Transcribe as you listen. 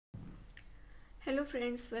Hello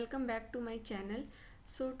friends, welcome back to my channel.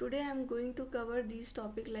 So today I'm going to cover this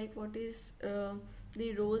topic like what is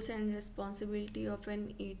the roles and responsibility of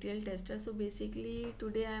an ETL tester. So basically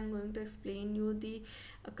today I'm going to explain you the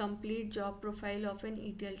complete job profile of an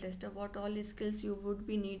ETL tester, what all skills you would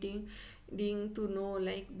be needing to know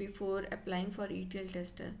like before applying for ETL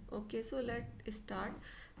tester. Okay, so let's start.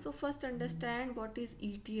 So first understand what is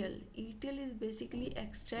ETL. ETL is basically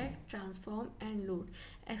extract, transform and load.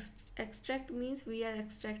 Extract means we are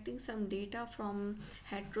extracting some data from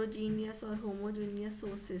heterogeneous or homogeneous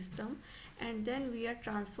source system, and then we are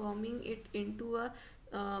transforming it into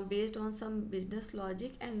a based on some business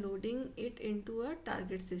logic and loading it into a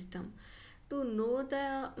target system. To know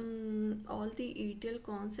the all the ETL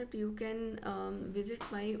concept, you can visit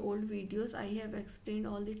my old videos. I have explained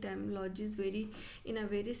all the terminologies very in a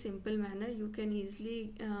very simple manner. You can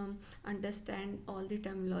easily understand all the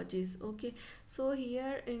terminologies. Okay, so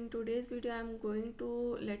here in today's video I'm going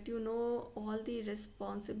to let you know all the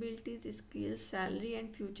responsibilities, skills, salary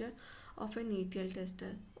and future of an ETL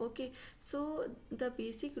tester. Okay, so the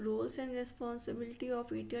basic roles and responsibility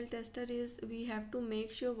of ETL tester is we have to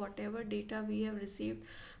make sure whatever data we have received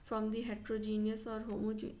from the heterogeneous or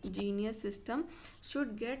homogeneous system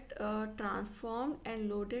should get transformed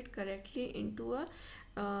and loaded correctly into a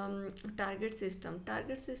target system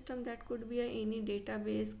that could be any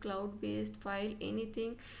database, cloud based file,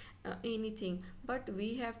 anything, but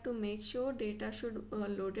we have to make sure data should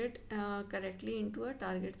loaded correctly into a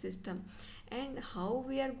target system. And how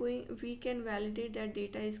we can validate that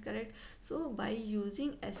data is correct? So by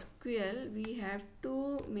using SQL we have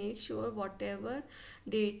to make sure whatever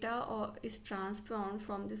data or is transformed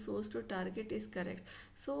from the source to target is correct.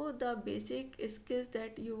 So the basic skills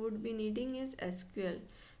that you would be needing is SQL.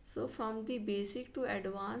 So from the basic to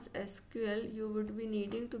advanced SQL you would be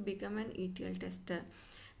needing to become an ETL tester,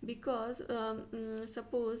 because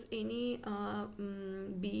suppose any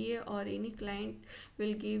BA or any client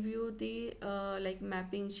will give you the like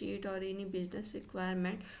mapping sheet or any business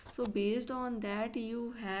requirement. So based on that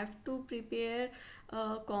you have to prepare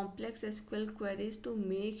complex SQL queries to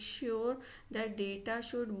make sure that data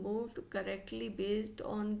should move correctly based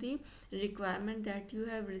on the requirement that you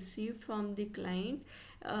have received from the client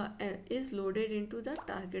is loaded into the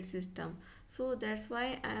target system. So that's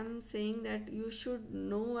why I am saying that you should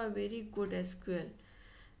know a very good SQL.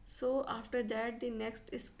 So after that the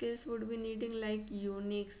next skills would be needing like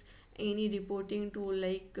Unix, any reporting tool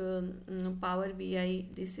like Power BI.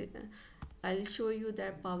 This is, I'll show you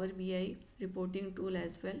that Power BI reporting tool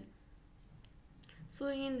as well. So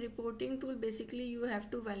in reporting tool basically you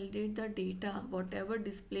have to validate the data whatever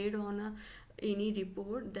displayed on any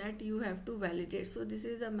report, that you have to validate. So this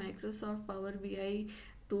is a Microsoft Power BI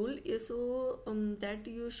tool. So that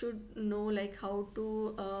you should know like how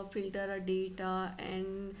to filter a data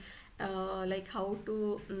and like how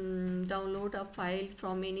to download a file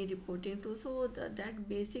from any reporting tool. So that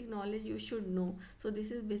basic knowledge you should know. So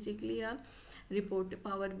this is basically a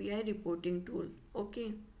Power BI reporting tool.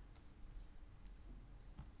 Okay,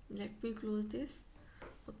 let me close this.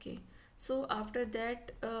 Okay, so after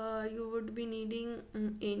that you would be needing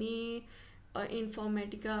any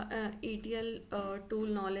Informatica ETL tool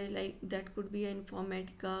knowledge, like that could be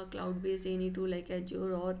Informatica cloud based any tool like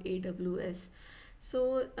Azure or AWS.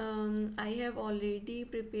 So I have already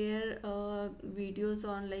prepared videos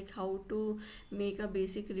on like how to make a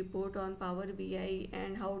basic report on Power BI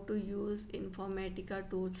and how to use Informatica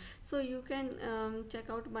tool. So you can check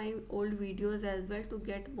out my old videos as well to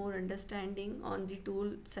get more understanding on the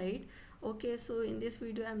tool side. Okay, so in this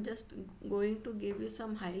video I'm just going to give you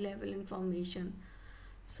some high level information.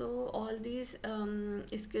 So all these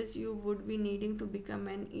skills you would be needing to become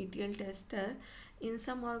an ETL tester. In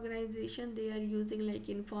some organization they are using like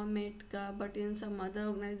Informatica, but in some other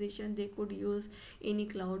organization they could use any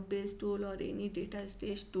cloud based tool or any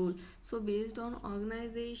DataStage tool. So based on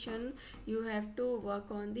organization you have to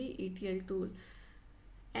work on the ETL tool.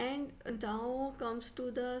 And now comes to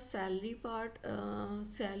the salary part.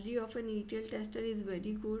 Salary of an ETL tester is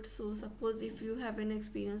very good. So suppose if you have an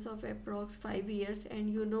experience of approx 5 years and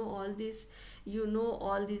you know all this, you know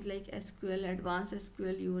all these like SQL, advanced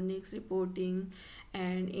SQL, Unix reporting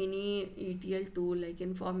and any ETL tool like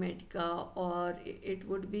Informatica, or it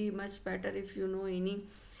would be much better if you know any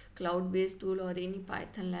cloud based tool or any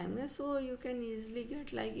Python language. So you can easily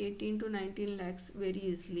get like 18 to 19 lakhs very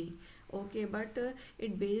easily. Okay, but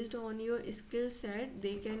it based on your skill set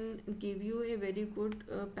they can give you a very good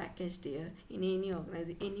package there in any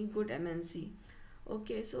organization, any good MNC.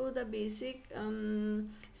 Okay, so the basic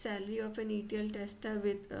salary of an ETL tester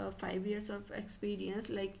with 5 years of experience,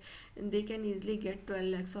 like they can easily get 12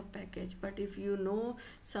 lakhs of package. But if you know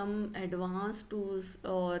some advanced tools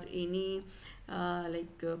or any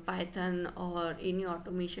Python or any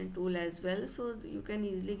automation tool as well, so you can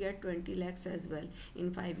easily get 20 lakhs as well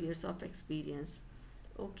in 5 years of experience.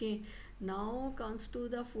 Okay, now comes to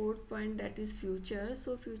the fourth point, that is future.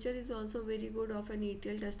 So future is also very good of an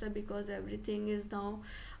ETL tester, because everything is now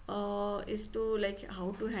is to like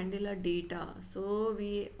how to handle a data. So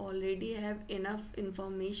we already have enough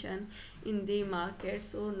information in the market.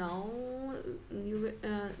 So now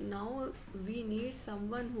we need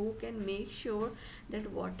someone who can make sure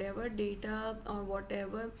that whatever data or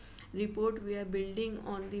whatever report we are building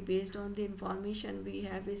on the based on the information we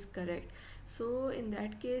have is correct. So in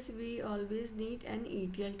that case we always need an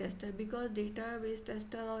ETL tester, because database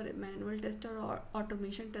tester or manual tester or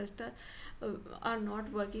automation tester are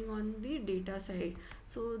not working on the data side.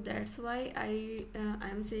 So that's why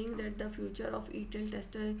I'm saying that the future of ETL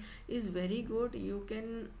tester is very good. You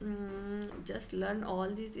can just learn all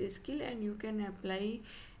these skill and you can apply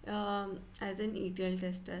as an ETL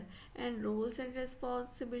tester. And roles and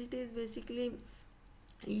responsibilities, basically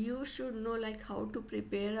you should know like how to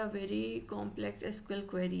prepare a very complex SQL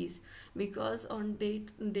queries, because on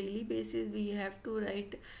daily basis we have to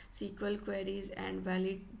write SQL queries and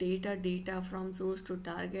validate data from source to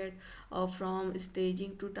target, or from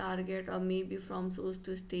staging to target, or maybe from source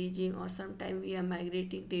to staging, or sometime we are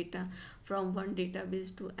migrating data from one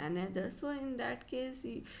database to another. So in that case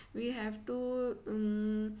we have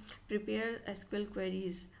to prepare SQL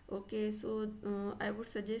queries. Okay, so I would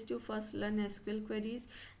suggest you first learn SQL queries,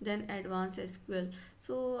 then advanced SQL.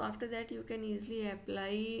 So after that you can easily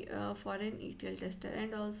apply for an ETL tester,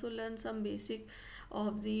 and also learn some basic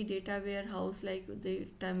of the data warehouse, like the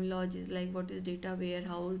terminologies like what is data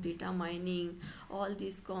warehouse, data mining, all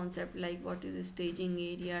these concepts like what is the staging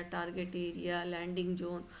area, target area, landing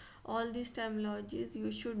zone, all these terminologies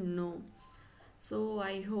you should know. So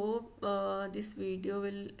I hope this video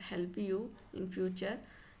will help you in future.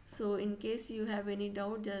 So in case you have any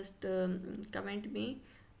doubt, just comment me.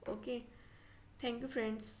 Okay, thank you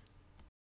friends.